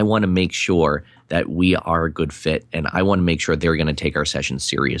 because I want to make sure that we are a good fit and I want to make sure they're going to take our session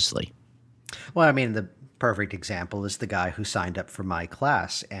seriously. Well, I mean, the perfect example is the guy who signed up for my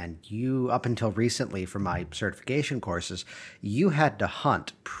class, and you, up until recently for my certification courses, you had to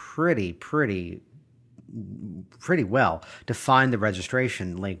hunt pretty pretty well to find the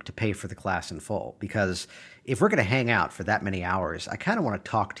registration link to pay for the class in full. Because if we're going to hang out for that many hours, I kind of want to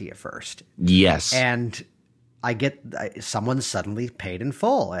talk to you first. Yes. And someone suddenly paid in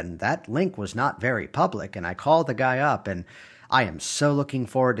full, and that link was not very public. And I called the guy up, and I am so looking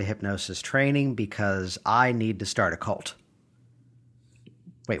forward to hypnosis training because I need to start a cult.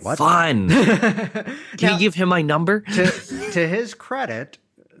 Wait, what? Fun. Can you give him my number? To his credit,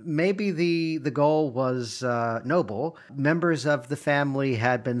 maybe the goal was noble. Members of the family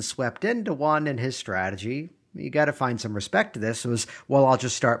had been swept into one, and his strategy, you got to find some respect to this, was, well, I'll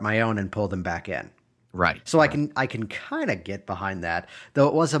just start my own and pull them back in. Right. So I can kind of get behind that, though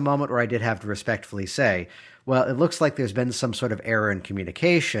it was a moment where I did have to respectfully say, well, it looks like there's been some sort of error in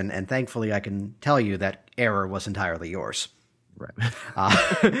communication, and thankfully I can tell you that error was entirely yours.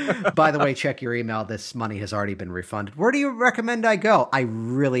 Right. By the way, check your email. This money has already been refunded. Where do you recommend I go? I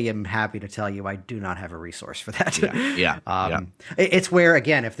really am happy to tell you I do not have a resource for that. Yeah. It's where,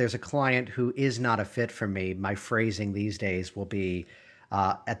 again, if there's a client who is not a fit for me, my phrasing these days will be,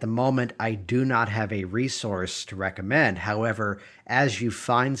 at the moment, I do not have a resource to recommend. However, as you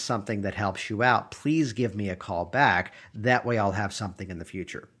find something that helps you out, please give me a call back. That way I'll have something in the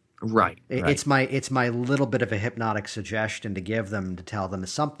future. Right. It's my little bit of a hypnotic suggestion to give them, to tell them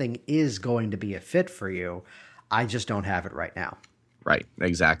something is going to be a fit for you. I just don't have it right now. Right.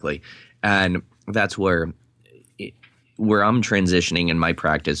 Exactly. And that's where I'm transitioning in my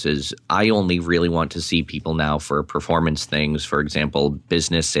practice is I only really want to see people now for performance things, for example,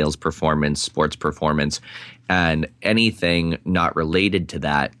 business, sales performance, sports performance, and anything not related to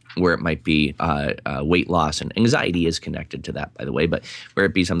that, where it might be weight loss, and anxiety is connected to that, by the way, but where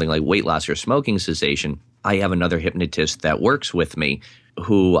it be something like weight loss or smoking cessation. I have another hypnotist that works with me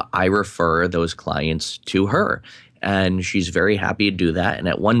who I refer those clients to her. And she's very happy to do that. And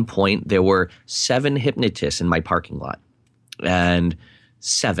at one point, there were 7 hypnotists in my parking lot. And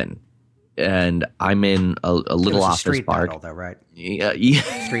 7. And I'm in a little office street park. Battle, though, right? Yeah.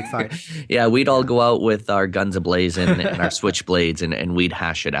 Street fight. Yeah, we'd all go out with our guns ablazing and our switchblades, and we'd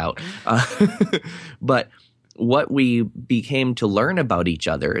hash it out. But what we became to learn about each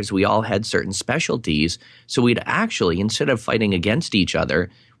other is we all had certain specialties. So we'd actually, instead of fighting against each other,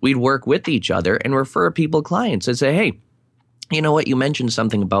 we'd work with each other and refer people clients and say, hey, you know what? You mentioned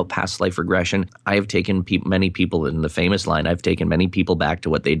something about past life regression. I have taken many people in the famous line. I've taken many people back to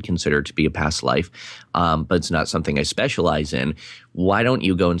what they'd consider to be a past life, but it's not something I specialize in. Why don't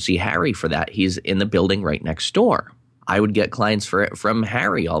you go and see Harry for that? He's in the building right next door. I would get clients from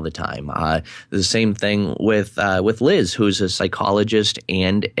Harry all the time. The same thing with Liz, who's a psychologist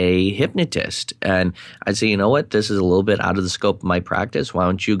and a hypnotist. And I'd say, you know what, this is a little bit out of the scope of my practice. Why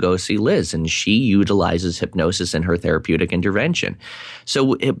don't you go see Liz? And she utilizes hypnosis in her therapeutic intervention.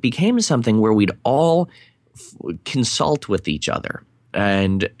 So it became something where we'd all consult with each other.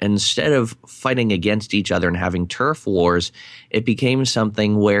 And instead of fighting against each other and having turf wars, it became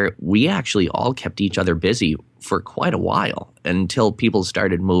something where we actually all kept each other busy for quite a while until people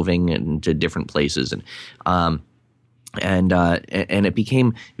started moving into different places, and it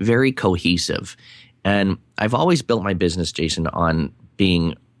became very cohesive. And I've always built my business, Jason, on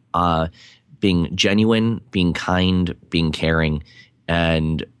being genuine, being kind, being caring,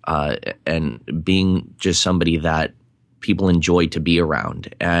 and being just somebody that people enjoy to be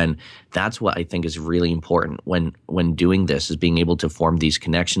around. And that's what I think is really important when doing this, is being able to form these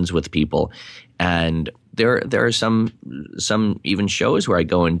connections with people. And there are some even shows where I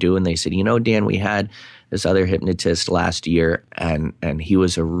go and do, and they said, you know, Dan, we had this other hypnotist last year, and he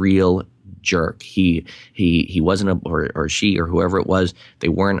was a real jerk. He wasn't or she or whoever it was, they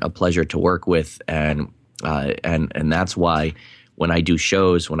weren't a pleasure to work with. And that's why when I do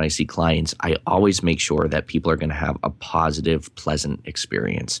shows, when I see clients, I always make sure that people are going to have a positive, pleasant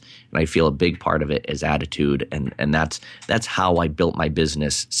experience. And I feel a big part of it is attitude. And that's how I built my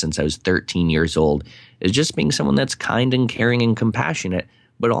business since I was 13 years old, is just being someone that's kind and caring and compassionate.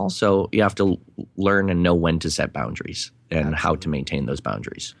 But also you have to learn and know when to set boundaries and how to maintain those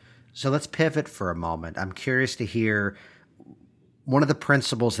boundaries. So let's pivot for a moment. I'm curious to hear one of the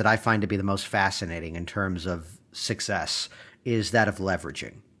principles that I find to be the most fascinating in terms of success is that of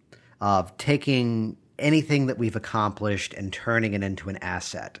leveraging, of taking anything that we've accomplished and turning it into an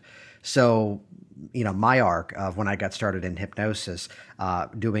asset. So, you know, my arc of when I got started in hypnosis,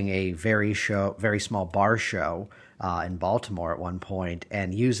 doing a very small bar show in Baltimore at one point,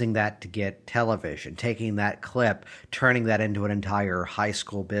 and using that to get television, taking that clip, turning that into an entire high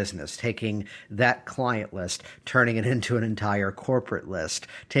school business, taking that client list, turning it into an entire corporate list,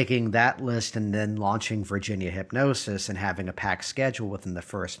 taking that list and then launching Virginia Hypnosis and having a packed schedule within the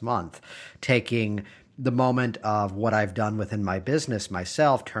first month, taking the moment of what I've done within my business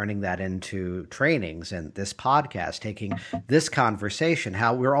myself, turning that into trainings and this podcast, taking this conversation,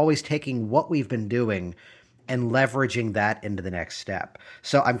 how we're always taking what we've been doing and leveraging that into the next step.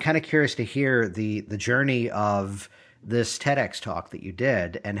 So I'm kind of curious to hear the journey of this TEDx talk that you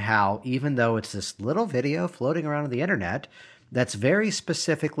did, and how, even though it's this little video floating around on the internet that's very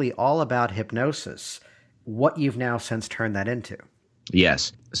specifically all about hypnosis, what you've now since turned that into.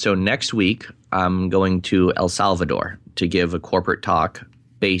 Yes. So next week, I'm going to El Salvador to give a corporate talk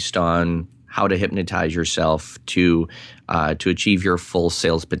based on how to hypnotize yourself to achieve your full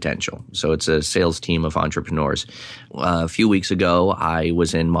sales potential. So it's a sales team of entrepreneurs. A few weeks ago, I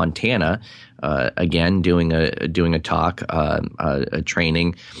was in Montana, again doing a talk, a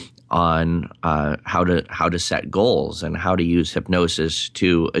training on how to set goals and how to use hypnosis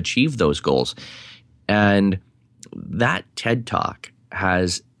to achieve those goals. And that TED Talk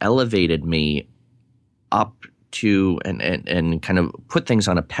has elevated me up to and kind of put things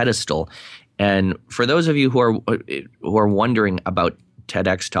on a pedestal. And for those of you who are wondering about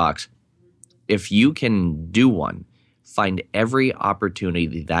TEDx talks, if you can do one, find every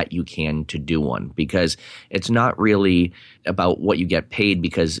opportunity that you can to do one, because it's not really about what you get paid,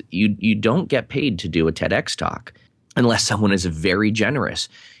 because you don't get paid to do a TEDx talk unless someone is very generous.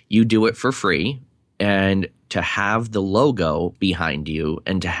 You do it for free, and to have the logo behind you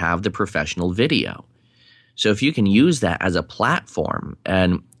and to have the professional video. So if you can use that as a platform,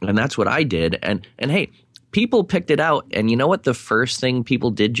 and that's what I did, and hey, people picked it out. And you know what the first thing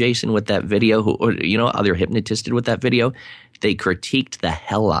people did, Jason, with that video, other hypnotists did with that video? They critiqued the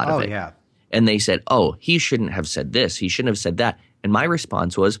hell out of it. Oh, yeah. And they said, oh, he shouldn't have said this. He shouldn't have said that. And my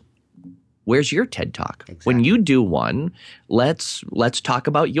response was, where's your TED Talk? Exactly. When you do one, let's talk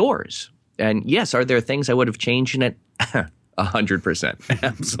about yours. And yes, are there things I would have changed in it? 100%.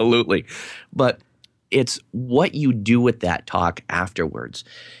 Absolutely. But it's what you do with that talk afterwards.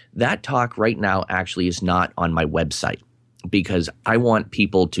 That talk right now actually is not on my website, because I want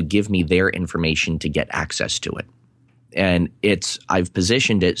people to give me their information to get access to it. And I've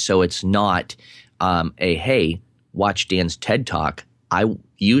positioned it so it's not hey, watch Dan's TED Talk. I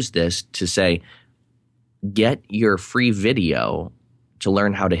use this to say, get your free video to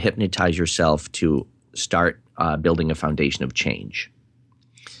learn how to hypnotize yourself to start building a foundation of change.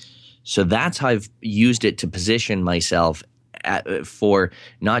 So that's how I've used it to position myself for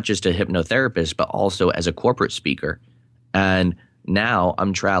not just a hypnotherapist, but also as a corporate speaker. And now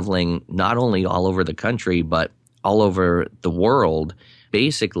I'm traveling not only all over the country, but all over the world,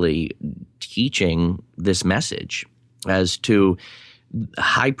 basically teaching this message as to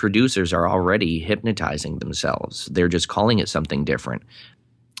high producers are already hypnotizing themselves. They're just calling it something different.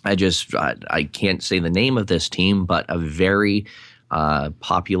 I can't say the name of this team, but a very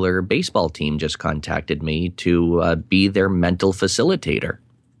popular baseball team just contacted me to be their mental facilitator,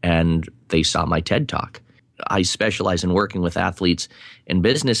 and they saw my TED Talk. I specialize in working with athletes and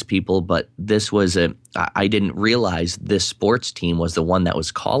business people, but I didn't realize this sports team was the one that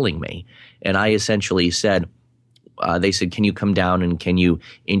was calling me. And I essentially said, they said, can you come down and can you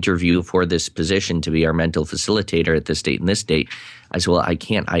interview for this position to be our mental facilitator at this date and this date? I said, well, I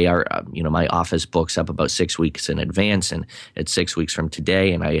can't. My office books up about 6 weeks in advance, and it's 6 weeks from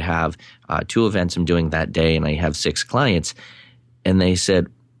today, and I have 2 events I'm doing that day, and I have 6 clients. And they said,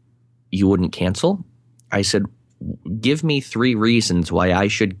 you wouldn't cancel? I said, give me 3 reasons why I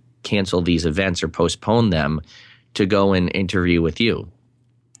should cancel these events or postpone them to go and interview with you.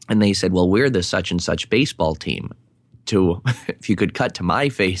 And they said, well, we're the such and such baseball team. If you could cut to my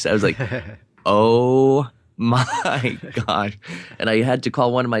face, I was like, oh my gosh. And I had to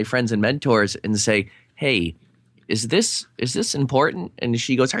call one of my friends and mentors and say, hey, is this important? And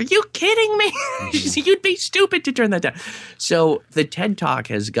she goes, are you kidding me? She said, you'd be stupid to turn that down. So the TED Talk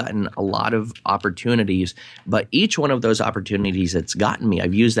has gotten a lot of opportunities, but each one of those opportunities it's gotten me,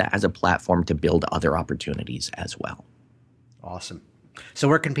 I've used that as a platform to build other opportunities as well. Awesome. So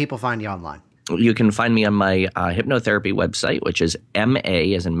where can people find you online? You can find me on my hypnotherapy website, which is MA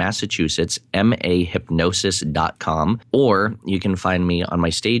as in Massachusetts, mahypnosis.com. Or you can find me on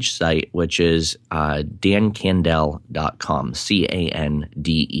my stage site, which is dancandell.com,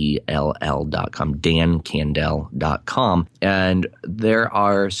 CANDELL.com, dancandell.com. And there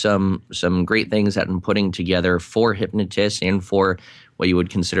are some great things that I'm putting together for hypnotists and for what you would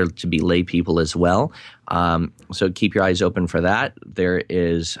consider to be lay people as well. So keep your eyes open for that. There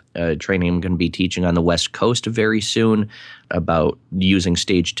is a training I'm going to be teaching on the West Coast very soon about using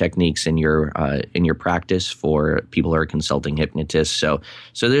stage techniques in your practice for people who are consulting hypnotists. So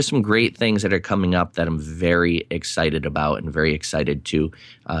there's some great things that are coming up that I'm very excited about and very excited to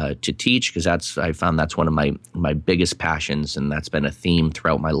teach, because I found that's one of my biggest passions, and that's been a theme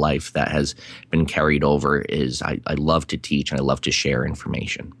throughout my life that has been carried over. Is I love to teach and I love to share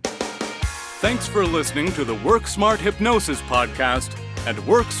information. Thanks for listening to the Work Smart Hypnosis podcast at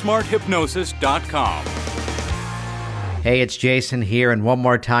WorkSmartHypnosis.com. Hey, it's Jason here, and one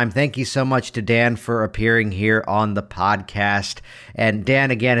more time, thank you so much to Dan for appearing here on the podcast. And Dan,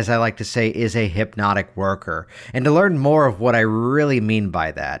 again, as I like to say, is a hypnotic worker. And to learn more of what I really mean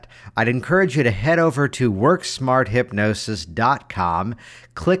by that, I'd encourage you to head over to WorkSmartHypnosis.com,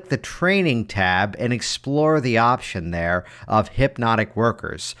 click the training tab, and explore the option there of hypnotic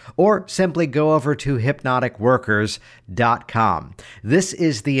workers, or simply go over to hypnoticworkers.com. This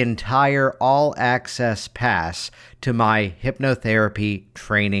is the entire all-access pass to my hypnotherapy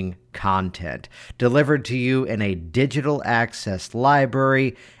training content, delivered to you in a digital access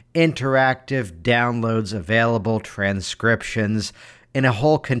library, interactive downloads available, transcriptions, in a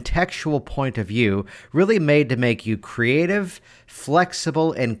whole contextual point of view, really made to make you creative,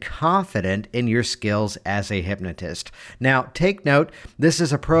 flexible, and confident in your skills as a hypnotist. Now, take note, this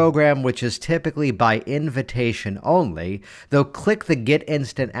is a program which is typically by invitation only, though click the Get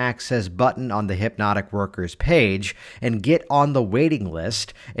Instant Access button on the Hypnotic Workers page and get on the waiting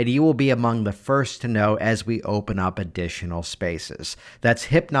list, and you will be among the first to know as we open up additional spaces. That's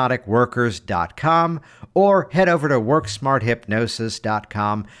hypnoticworkers.com, or head over to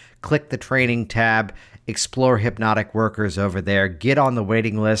WorkSmartHypnosis.com, click the training tab, explore Hypnotic Workers over there, get on the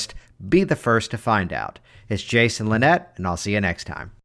waiting list, be the first to find out. It's Jason Linett, and I'll see you next time.